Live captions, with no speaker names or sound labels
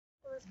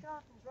there's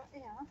gardens right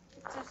here.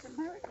 It's just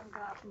American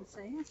gardens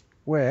here.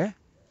 Where?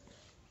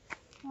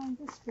 Around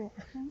this bit,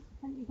 I think.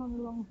 I think you've gone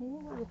along here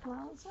where the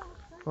flowers are.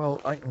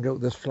 Well, I can go.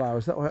 There's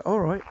flowers that way. All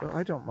right,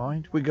 I don't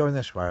mind. We're going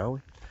this way, are we?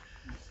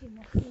 I've seen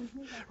nothing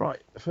here.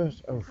 Right.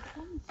 First, There's a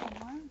pond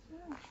somewhere as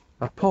well.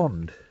 a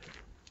pond.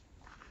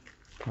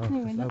 Oh,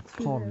 Anyway, there's no not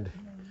through pond. there at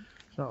the moment.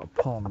 It's not a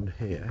pond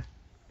here.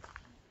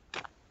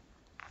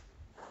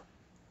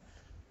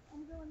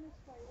 I'm going this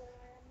way where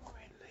I am now.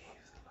 We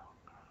leave the long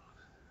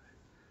grass.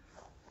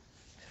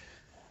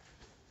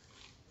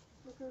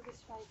 We'll go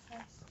this way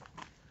first.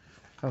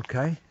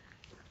 Okay.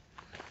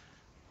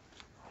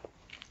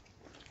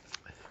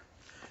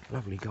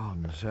 Lovely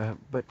gardens,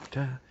 but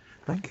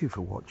thank you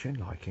for watching,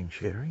 liking,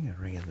 sharing and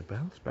ringing the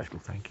bell. Special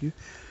thank you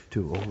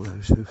to all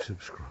those who've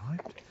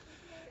subscribed,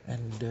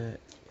 and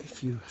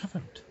if you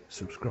haven't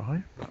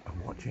subscribed but are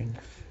watching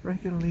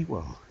regularly,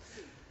 well,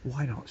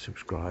 why not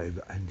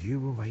subscribe, and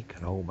you will make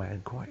an old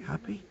man quite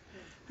happy,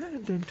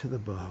 and into the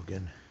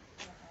bargain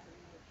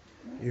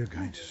you're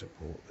going to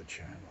support the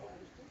channel.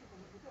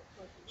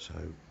 So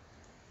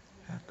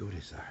how good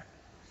is that?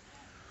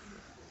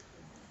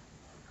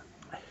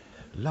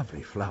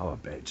 Lovely flower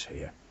beds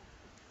here.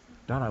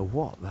 Don't know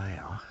what they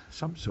are.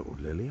 Some sort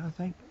of lily, I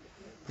think.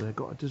 They've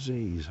got a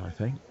disease, I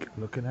think,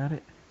 looking at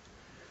it.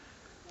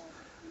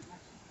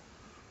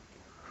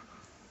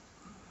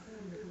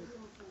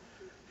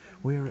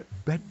 We're at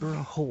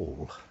Beningbrough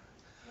Hall.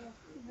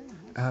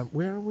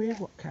 Where are we?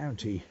 What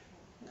county?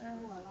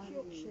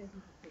 Yorkshire.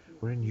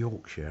 We're in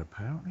Yorkshire,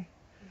 apparently.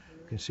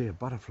 You can see a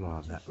butterfly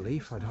on that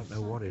leaf. I don't know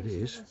what it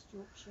is. West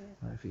Yorkshire. I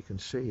don't know if you can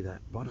see that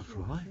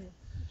butterfly.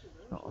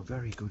 Not a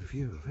very good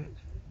view of it.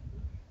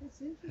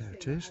 There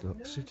it is,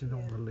 look, sitting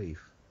on the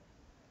leaf.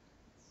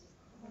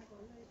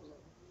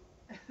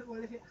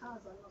 Well, if it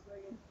has, I'm not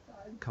going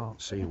inside.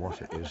 Can't see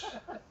what it is.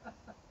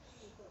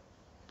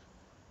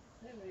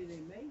 They're really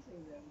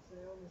amazing, those.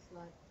 They're almost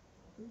like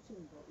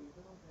fruiting bodies,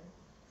 aren't they?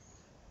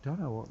 Don't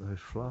know what those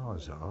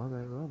flowers are.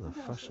 They're rather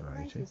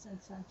fascinating. To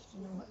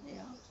know what they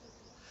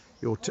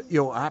are.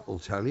 Your app will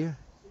tell you.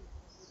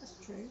 That's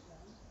true.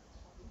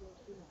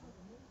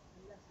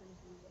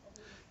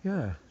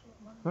 Yeah,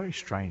 very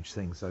strange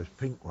things, those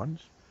pink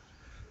ones.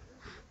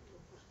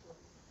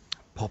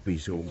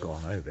 Poppies all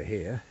gone over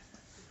here.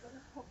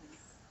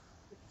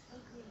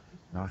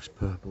 Nice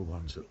purple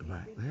ones at the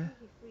back there.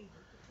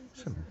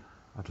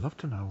 I'd love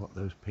to know what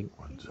those pink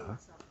ones are.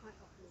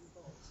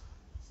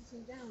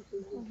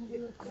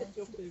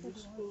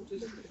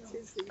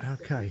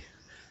 Okay,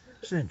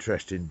 it's an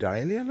interesting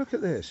dahlia. Look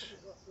at this.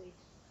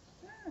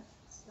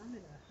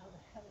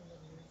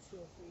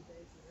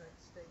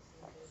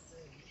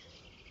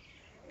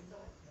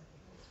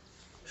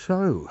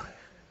 So,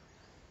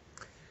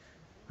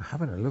 we're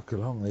having a look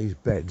along these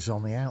beds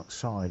on the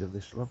outside of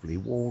this lovely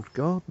walled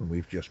garden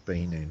we've just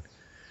been in.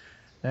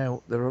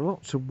 Now, there are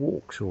lots of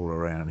walks all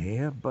around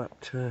here,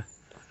 but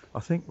I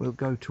think we'll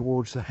go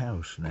towards the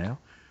house now.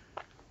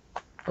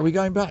 Are we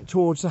going back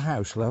towards the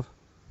house, love?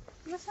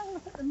 Let's have a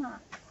look at the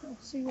map. We'll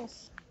see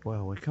what's...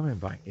 Well, we're coming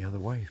back the other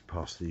way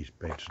past these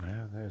beds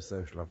now. There's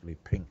those lovely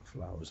pink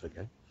flowers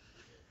again.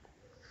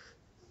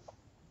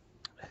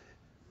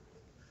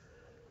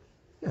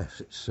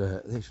 Yes,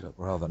 these look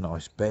rather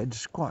nice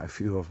beds. Quite a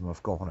few of them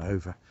have gone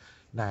over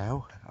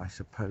now. I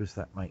suppose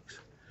that makes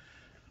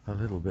a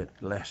little bit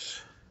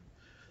less.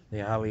 The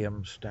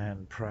alliums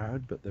stand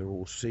proud, but they're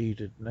all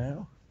seeded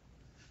now.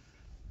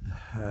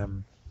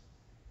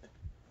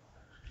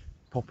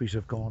 Poppies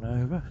have gone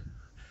over.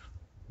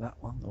 That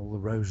one, all the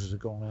roses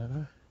have gone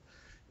over.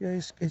 Yeah,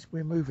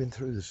 we're moving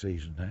through the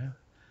season now.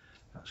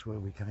 That's where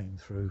we came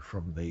through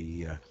from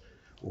the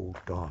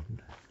walled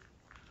garden.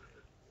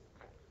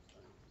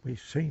 We've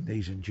seen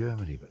these in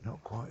Germany, but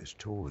not quite as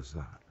tall as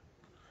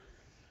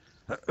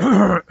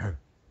that.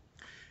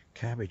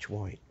 Cabbage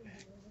white,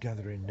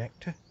 gathering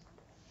nectar.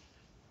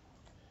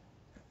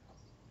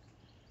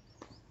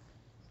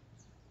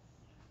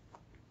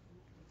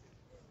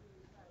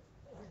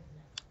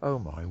 Oh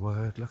my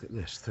word, look at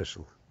this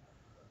thistle.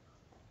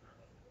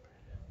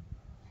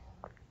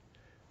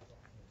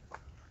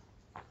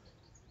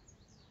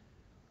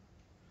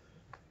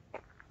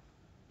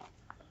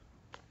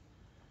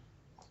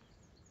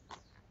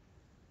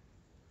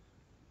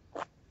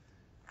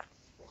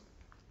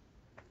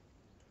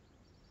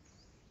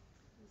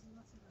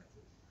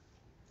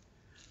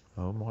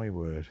 Oh my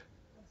word,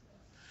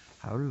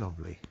 how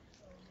lovely.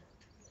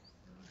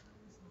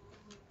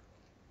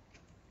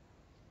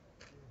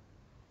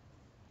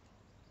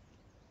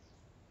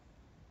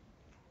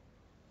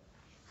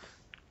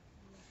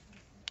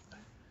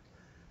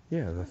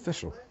 Yeah, the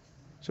thistle.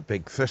 It's a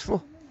big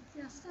thistle.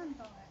 Yeah, stand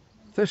by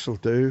it. This'll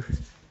do.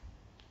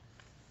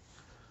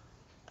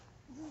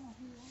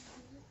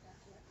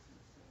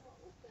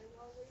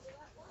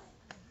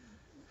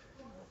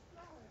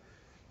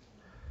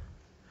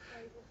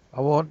 I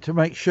want to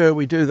make sure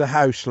we do the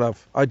house,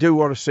 love. I do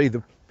want to see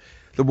the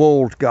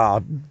walled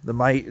garden, the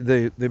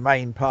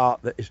main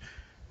part that is,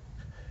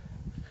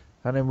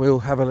 and then we'll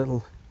have a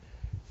little.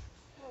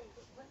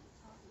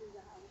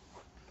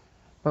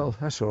 Well,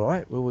 that's all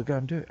right. Well, we're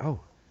going to do it. Oh,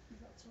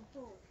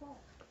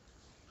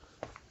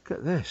 look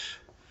at this.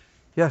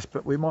 Yes,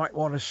 but we might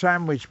want a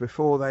sandwich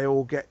before they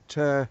all get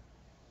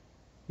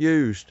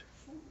used.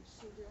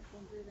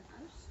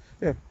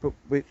 Yeah, but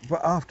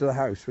after the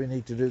house we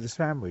need to do the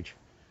sandwich,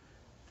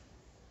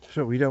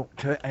 so we don't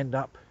end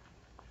up.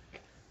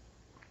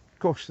 Of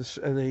course,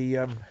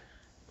 yeah,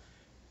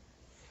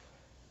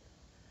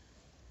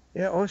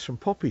 oh, there's some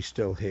poppies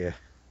still here.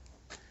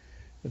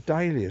 The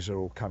dahlias are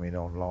all coming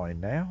online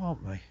now,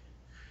 aren't they?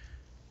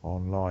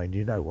 Online,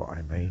 you know what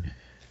I mean.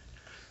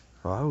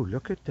 Oh,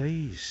 look at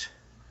these.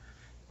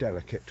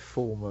 Delicate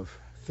form of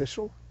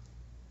thistle.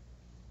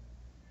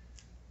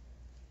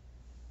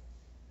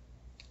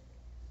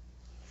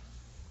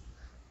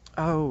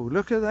 Oh,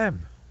 look at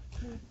them.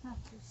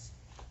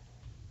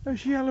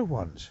 Those yellow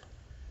ones.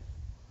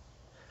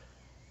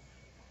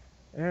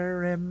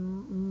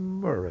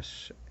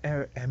 Eremerus.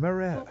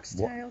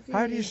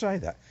 How do you say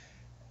that?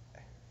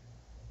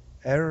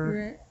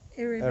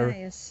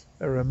 Eremeus.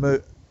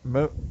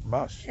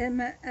 Musrus.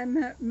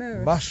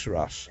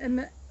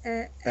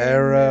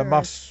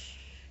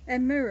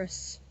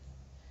 Emerus.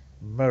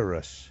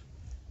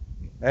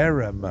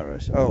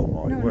 Eremerus. Oh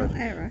my No, word. not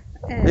error.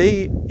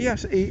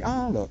 Yes,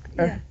 E-R, look.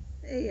 Yeah.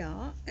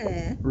 E-R.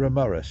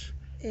 Remerus.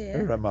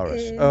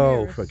 Remerus.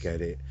 Oh, forget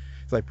it.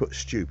 If they put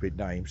stupid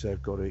names,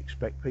 they've got to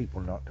expect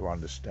people not to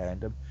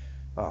understand them.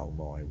 Oh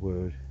my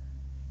word.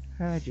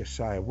 How'd you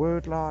say a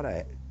word like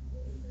that?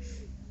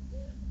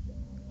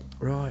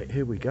 Right,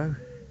 here we go.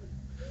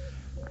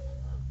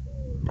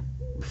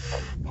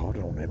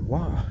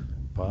 Pardonnez-moi.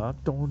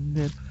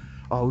 Pardonnez.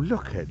 Oh,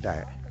 look at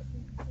that.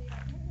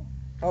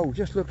 Oh,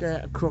 just look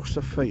out across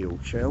the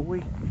field, shall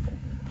we?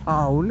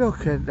 Oh,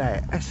 look at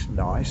that. That's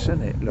nice,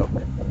 isn't it? Look.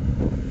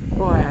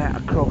 Right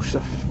out across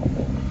the...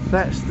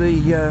 That's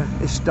the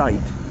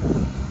estate.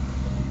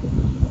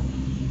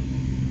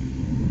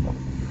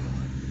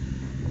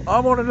 I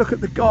want to look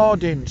at the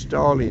gardens,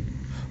 darling.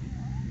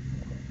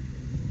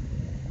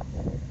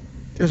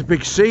 There's a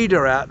big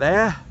cedar out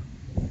there.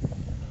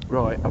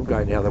 Right, I'm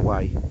going the other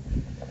way.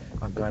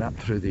 I'm going up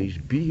through these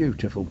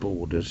beautiful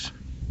borders.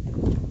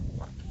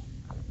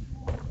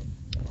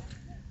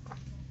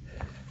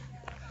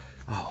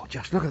 Oh,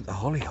 just look at the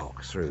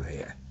hollyhocks through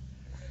here.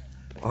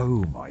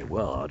 Oh my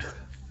word.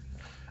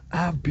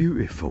 How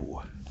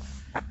beautiful.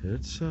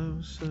 It's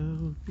so,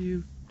 so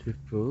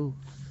beautiful.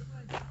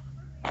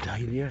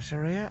 Dahlias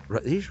are out.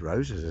 These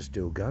roses are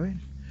still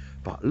going.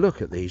 But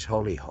look at these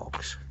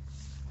hollyhocks.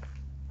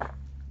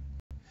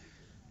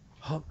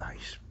 Aren't they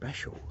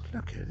special?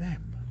 Look at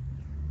them.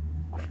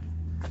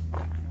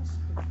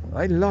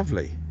 They're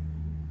lovely.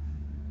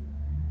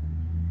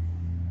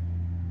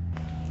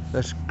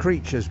 There's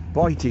creatures,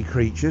 bitey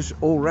creatures,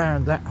 all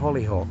round that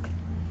hollyhock.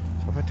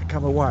 So I've had to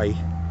come away.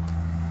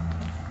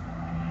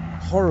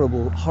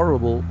 Horrible,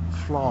 horrible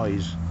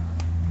flies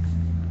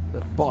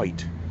that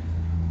bite.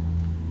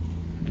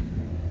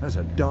 There's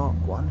a dark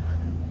one.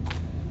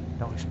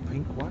 Nice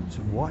pink ones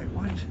and white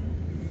ones.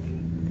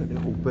 Look at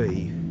little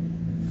bee.